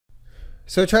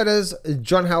So traders,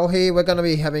 John Howell here. We're going to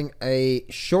be having a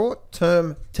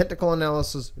short-term technical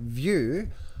analysis view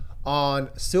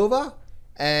on silver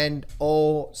and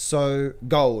also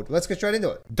gold. Let's get straight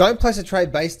into it. Don't place a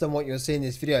trade based on what you'll see in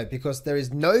this video because there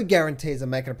is no guarantees of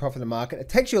making a profit in the market. It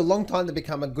takes you a long time to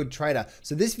become a good trader.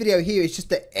 So this video here is just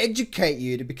to educate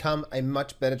you to become a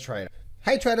much better trader.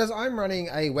 Hey traders, I'm running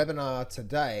a webinar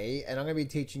today and I'm going to be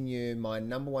teaching you my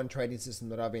 #1 trading system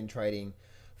that I've been trading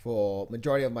for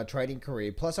majority of my trading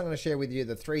career. Plus I'm going to share with you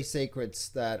the 3 secrets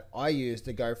that I use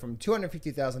to go from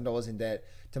 $250,000 in debt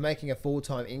to making a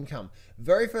full-time income.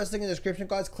 Very first link in the description,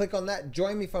 guys. Click on that.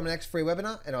 Join me for my next free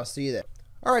webinar and I'll see you there.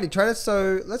 Alrighty traders,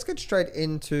 so let's get straight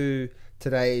into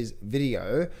today's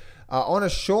video. On a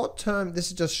short term,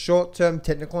 this is just short-term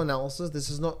technical analysis.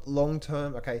 This is not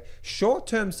long-term, okay?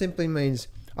 Short-term simply means,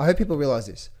 I hope people realize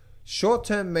this.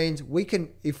 Short-term means we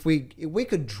can, if we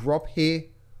could drop here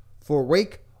for a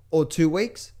week or 2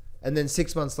 weeks and then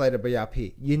 6 months later be up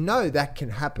here. You know that can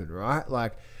happen, right?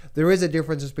 Like there is a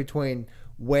difference between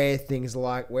where things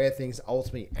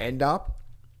ultimately end up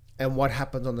and what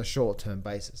happens on the short-term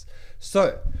basis.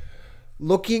 So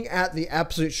looking at the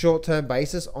absolute short-term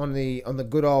basis on the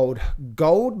good old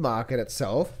gold market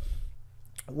itself,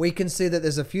 we can see that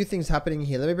there's a few things happening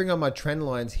here. Let me bring on my trend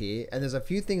lines here, and there's a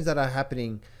few things that are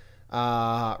happening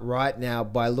right now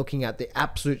by looking at the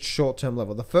absolute short-term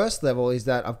level. The first level is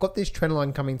that I've got this trend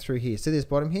line coming through here. See this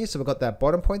bottom here? So we've got that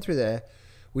bottom point through there.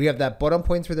 We have that bottom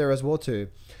point through there as well too.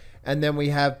 And then we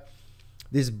have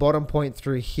this bottom point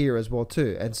through here as well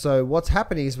too. And so what's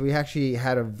happening is we actually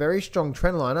had a very strong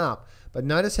trend line up, but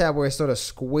notice how we're sort of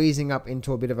squeezing up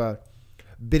into a bit of a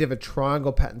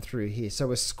triangle pattern through here. So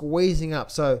we're squeezing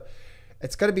up. So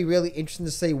it's going to be really interesting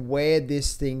to see where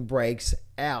this thing breaks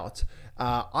out.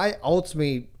 I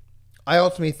ultimately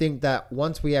think that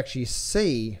once we actually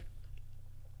start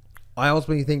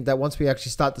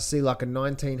to see like a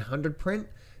 1900 print,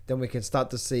 then we can start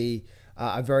to see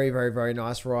a very, very, very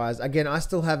nice rise. Again, I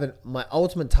still haven't, my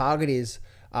ultimate target is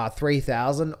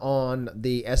 3,000 on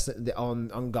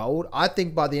on gold. I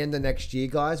think by the end of next year,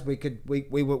 guys, we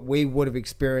would have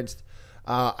experienced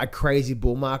a crazy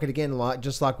bull market again,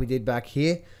 just like we did back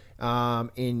here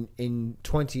in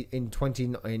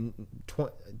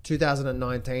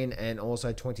 2019 and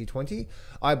also 2020.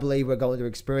 I believe we're going to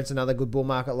experience another good bull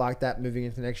market like that moving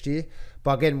into next year.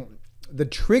 But again, the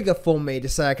trigger for me to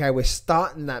say, okay, we're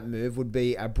starting that move would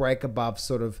be a break above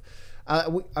sort of, I'd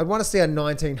want to see a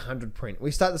 1900 print. We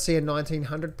start to see a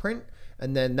 1900 print,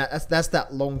 and then that's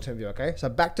that long-term view, okay? So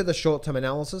back to the short-term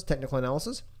analysis, technical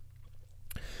analysis.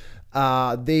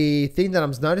 The thing that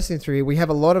I'm noticing through here, we have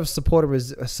a lot of support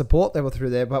level through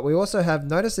there, but we also have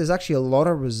noticed there's actually a lot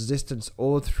of resistance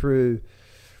all through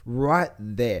right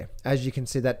there. As you can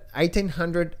see, that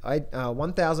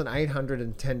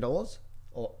 $1,810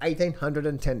 or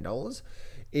 $1,810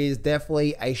 is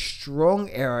definitely a strong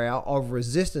area of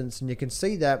resistance, and you can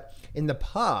see that in the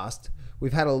past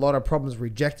we've had a lot of problems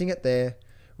rejecting it there,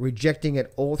 rejecting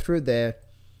it all through there,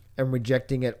 and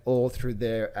rejecting it all through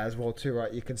there as well too,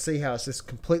 right? You can see how it's just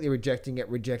completely rejecting it.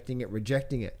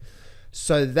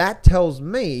 So that tells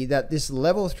me that this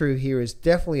level through here is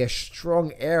definitely a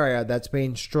strong area that's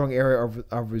been strong area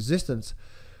of resistance.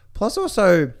 Plus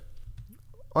also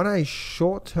on a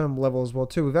short-term level as well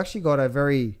too, we've actually got a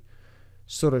very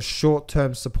sort of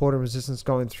short-term support and resistance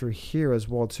going through here as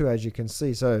well too, as you can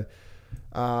see. So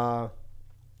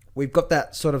we've got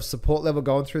that sort of support level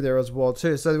going through there as well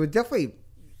too. So we're definitely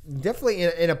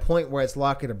in a point where it's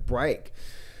likely to break.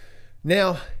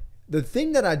 Now, the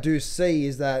thing that I do see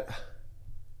is that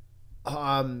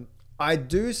I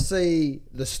do see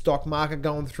the stock market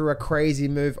going through a crazy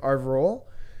move overall.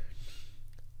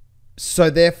 So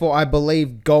therefore, I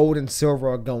believe gold and silver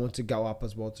are going to go up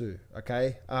as well too,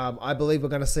 okay? I believe we're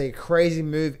going to see a crazy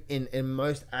move in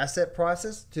most asset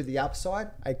prices to the upside,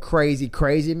 a crazy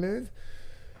move.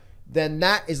 Then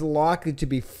that is likely to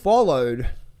be followed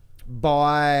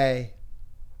by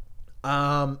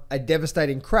a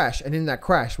devastating crash, and in that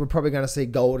crash we're probably going to see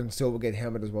gold and silver get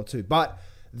hammered as well too, but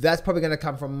that's probably going to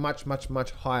come from much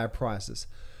higher prices.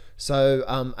 So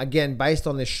again, based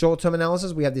on this short-term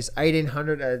analysis, we have this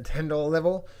 $1,810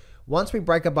 level. Once we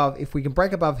break above, if we can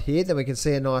break above here, then we can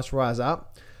see a nice rise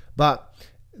up. But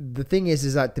the thing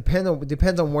is that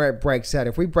depends on where it breaks out.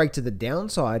 If we break to the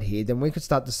downside here, then we could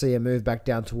start to see a move back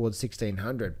down towards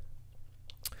 1600.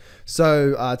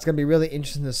 So it's going to be really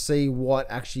interesting to see what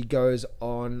actually goes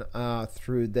on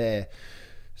through there.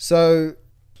 So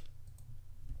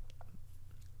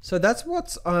that's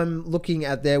what I'm looking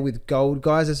at there with gold,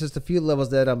 guys. There's just a few levels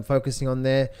that I'm focusing on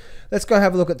there. Let's go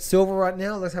have a look at silver right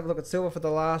now. Let's have a look at silver for the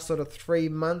last sort of 3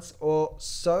 months or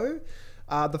so.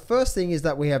 The first thing is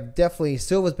that we have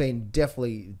silver's been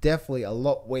definitely a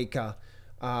lot weaker.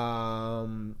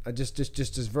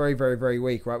 Just very, very, very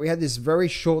weak, right? We had this very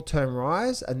short-term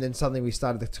rise, and then suddenly we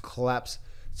started to collapse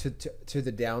to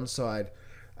the downside.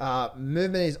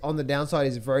 Movement is on the downside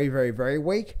is very, very, very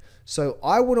weak. So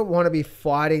I wouldn't want to be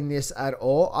fighting this at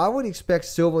all. I would expect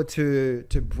silver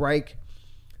to break.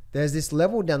 There's this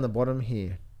level down the bottom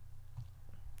here.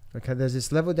 Okay, there's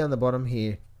this level down the bottom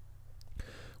here,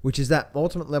 which is that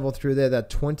ultimate level through there, that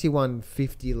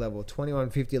 2150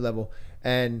 level,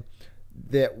 and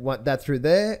that through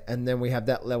there, and then we have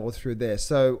that level through there.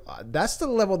 So that's the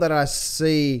level that I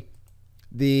see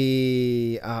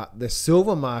the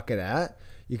silver market at.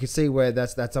 You can see where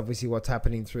that's obviously what's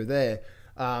happening through there.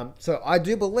 So I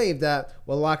do believe that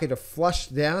we're likely to flush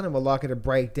down and we're likely to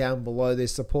break down below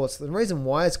these supports. The reason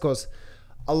why is because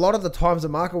a lot of the times the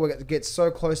market will get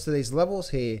so close to these levels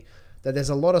here that there's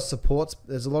a lot of supports.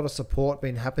 There's a lot of support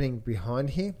been happening behind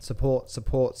here. Stop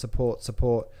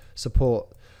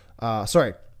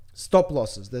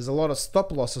losses. There's a lot of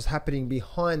stop losses happening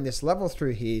behind this level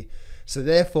through here. So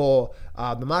therefore,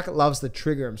 the market loves to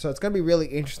trigger them. So it's going to be really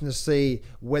interesting to see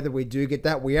whether we do get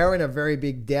that. We are in a very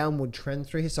big downward trend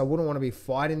through here, so I wouldn't want to be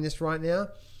fighting this right now.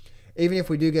 Even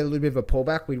if we do get a little bit of a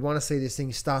pullback, we'd want to see this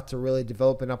thing start to really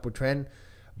develop an upward trend.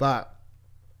 But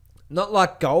not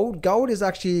like gold. Gold is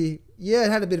actually, yeah,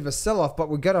 it had a bit of a sell-off, but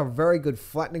we got a very good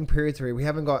flattening period through here. We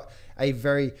haven't got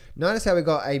notice how we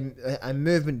got a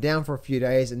movement down for a few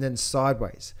days and then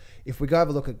sideways. If we go have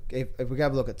a look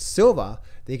at silver,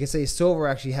 then you can see silver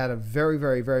actually had a very,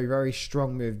 very, very, very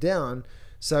strong move down.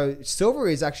 So silver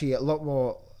is actually a lot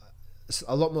more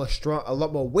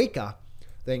weaker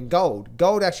than gold.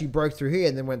 Gold actually broke through here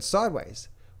and then went sideways.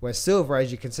 Where silver,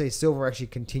 as you can see, silver actually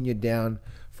continued down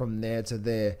from there to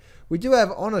there. We do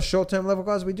have on a short-term level,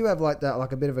 guys. We do have like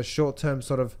a bit of a short-term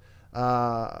sort of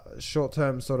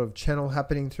channel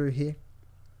happening through here.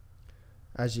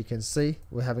 As you can see,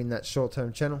 we're having that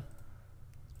short-term channel.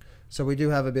 So we do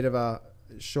have a bit of a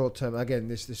short-term, again,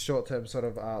 this short-term sort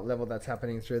of level that's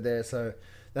happening through there. So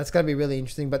that's going to be really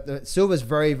interesting. But the silver's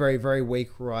very, very, very weak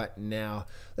right now.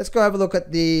 Let's go have a look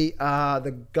at the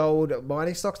gold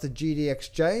mining stocks, the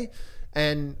GDXJ.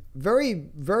 And very,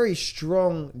 very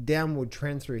strong downward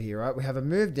trend through here, right? We have a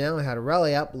move down, we had a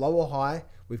rally up, lower high.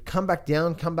 We've come back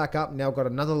down, come back up. Now got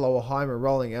another lower high and we're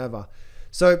rolling over.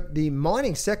 So the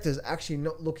mining sector is actually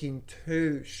not looking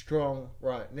too strong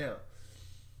right now.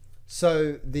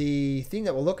 So the thing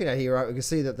that we're looking at here, right, we can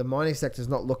see that the mining sector is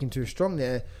not looking too strong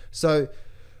there. So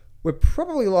we're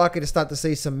probably likely to start to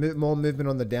see some more movement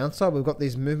on the downside. We've got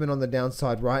this movement on the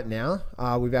downside right now.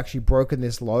 We've actually broken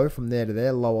this low from there to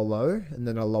there, lower low, and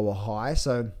then a lower high.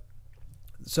 So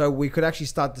we could actually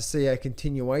start to see a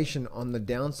continuation on the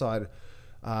downside.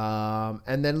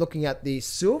 And then looking at the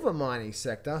silver mining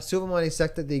sector,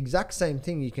 the exact same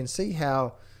thing. You can see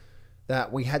how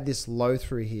that we had this low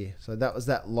through here. So that was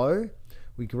that low.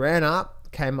 We ran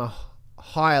up, came a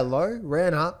higher low,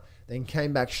 ran up, then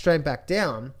came back straight back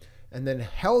down, and then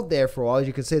held there for a while. As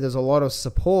you can see, there's a lot of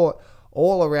support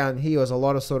all around here. There's a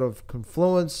lot of sort of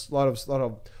confluence, a lot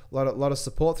of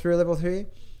support through level 3,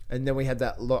 and then we had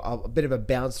that a bit of a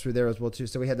bounce through there as well too.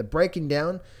 So we had the breaking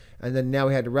down, and then now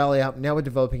we had to rally up. Now we're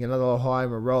developing another high,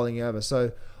 and we're rolling over.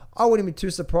 So I wouldn't be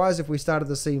too surprised if we started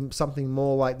to see something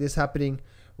more like this happening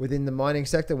within the mining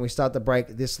sector, and we start to break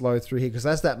this low through here, because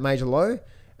that's that major low.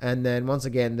 And then once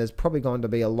again, there's probably going to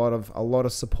be a lot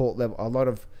of support level, a lot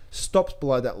of stops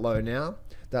below that low now,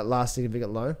 that last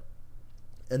significant low.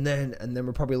 And then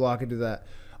we're probably likely to do that.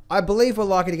 I believe we're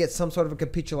likely to get some sort of a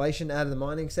capitulation out of the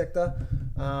mining sector.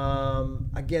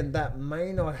 Again, that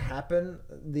may not happen.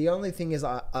 The only thing is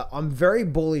I'm very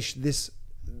bullish this,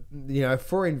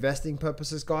 for investing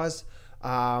purposes, guys.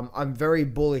 I'm very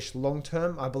bullish long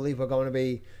term. I believe we're going to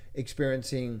be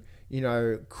experiencing,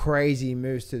 crazy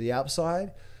moves to the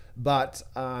upside. But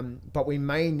we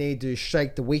may need to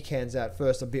shake the weekends out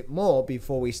first a bit more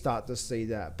before we start to see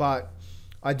that. But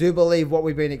I do believe what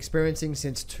we've been experiencing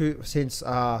since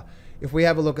if we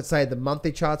have a look at, say, the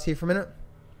monthly charts here for a minute,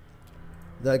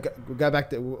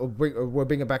 we'll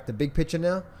bring it back to big picture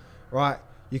now, right?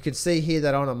 You can see here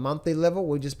that on a monthly level,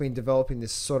 we've just been developing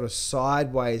this sort of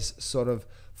sideways sort of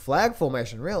flag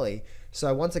formation, really.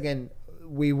 So once again,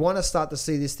 we want to start to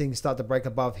see this thing start to break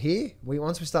above here.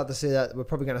 Once we start to see that, we're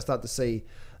probably going to start to see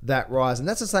that rise. And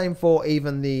that's the same for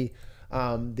even the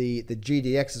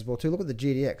GDX as well too. Look at the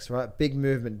GDX, right? Big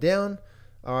movement down.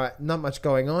 All right, not much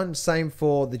going on. Same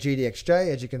for the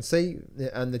GDXJ, as you can see.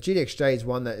 And the GDXJ is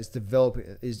one that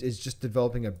is just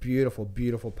developing a beautiful,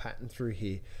 beautiful pattern through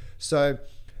here. So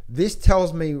this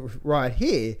tells me right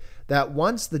here that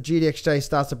once the GDXJ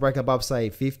starts to break above, say,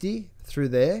 50 through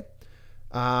there,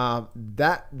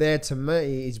 that there to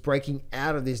me is breaking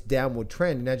out of this downward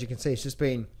trend. And as you can see, it's just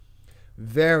been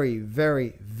very,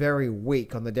 very, very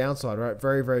weak on the downside, right?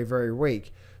 Very, very, very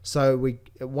weak. So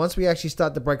once we actually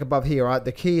start to break above here, right,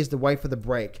 the key is to wait for the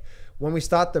break. When we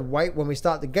start to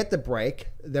get the break,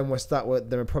 then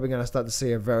we're probably going to start to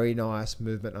see a very nice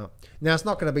movement up. Now, it's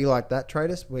not going to be like that,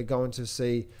 traders. We're going to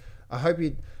see, I hope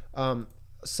you,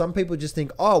 some people just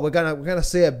think, oh, we're gonna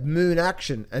see a moon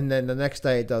action, and then the next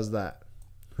day it does that.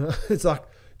 It's like,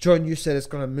 John, you said it's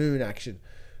gonna moon action.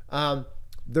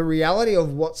 The reality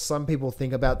of what some people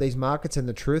think about these markets and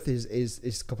the truth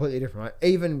is completely different, right?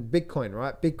 Even Bitcoin,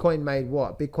 right? Bitcoin made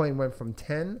what? Bitcoin went from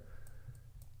 10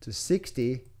 to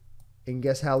 60 in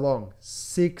guess how long?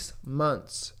 6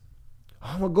 months.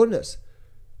 Oh my goodness.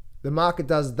 The market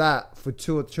does that for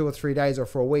two or 3 days or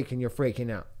for a week and you're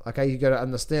freaking out. Okay, you got to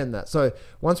understand that. So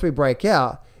once we break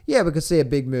out, yeah, we could see a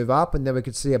big move up, and then we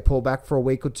could see a pullback for a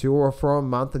week or two or for a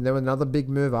month, and then another big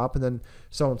move up, and then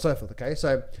so on and so forth. Okay,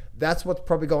 so that's what's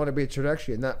probably going to be a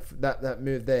trajectory, and that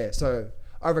move there. So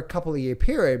over a couple of year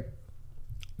period,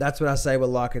 that's what I say we're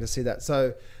likely to see that.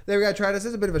 So there we go, traders.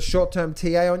 There's a bit of a short-term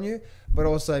TA on you, but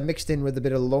also mixed in with a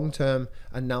bit of long-term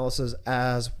analysis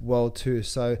as well too.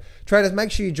 So traders, make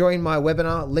sure you join my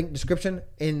webinar, link description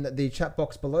in the chat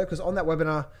box below, because on that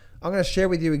webinar, I'm going to share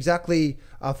with you exactly,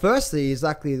 firstly,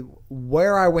 exactly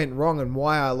where I went wrong and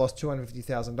why I lost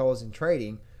 $250,000 in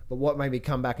trading, but what made me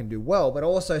come back and do well. But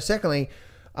also, secondly,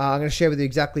 I'm going to share with you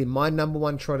exactly my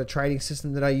 #1 trading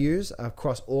system that I use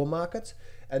across all markets.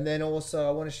 And then also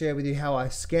I want to share with you how I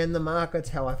scan the markets,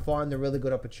 how I find the really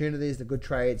good opportunities, the good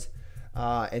trades,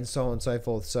 and so on and so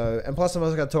forth. So, and plus I'm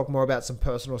also going to talk more about some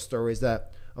personal stories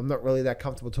that I'm not really that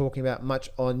comfortable talking about much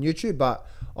on YouTube, but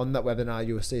on that webinar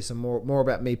you will see some more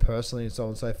about me personally and so on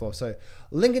and so forth. So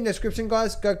link in the description,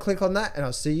 guys. Go click on that, and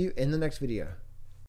I'll see you in the next video.